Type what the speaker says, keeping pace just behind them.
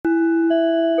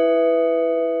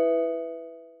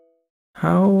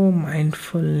How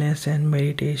mindfulness and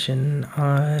meditation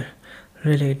are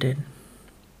related.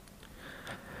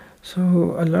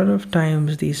 So, a lot of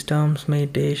times these terms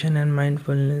meditation and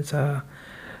mindfulness are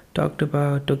talked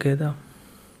about together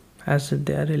as if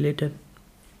they are related.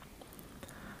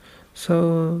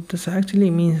 So, this actually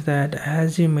means that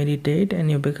as you meditate and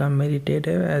you become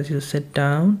meditative, as you sit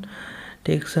down,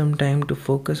 take some time to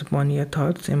focus upon your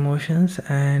thoughts, emotions,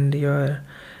 and your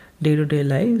day to day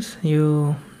lives,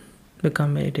 you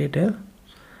become meditative.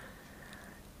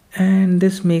 And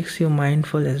this makes you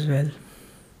mindful as well.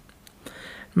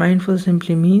 Mindful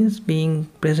simply means being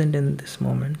present in this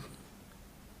moment,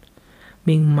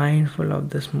 being mindful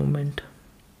of this moment,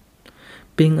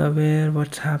 being aware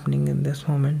what's happening in this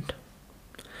moment.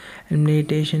 And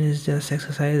meditation is just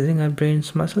exercising our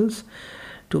brain's muscles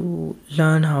to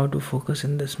learn how to focus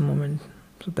in this moment.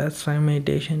 So that's why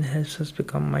meditation helps us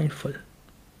become mindful.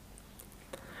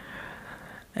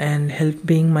 And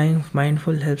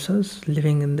mindful helps us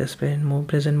living in this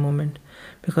present moment,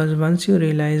 because once you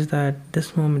realize that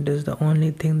this moment is the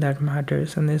only thing that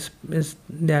matters, and this is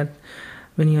that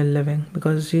when you're living,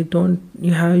 because you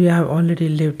have already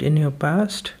lived in your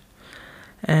past,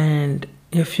 and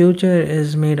your future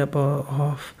is made up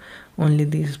of only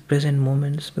these present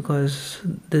moments, because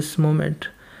this moment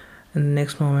and the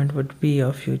next moment would be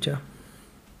your future.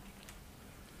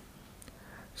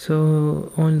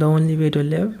 So the only way to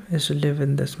live is to live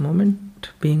in this moment,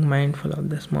 being mindful of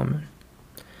this moment,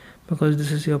 because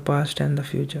this is your past and the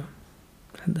future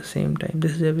at the same time.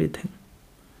 This is everything.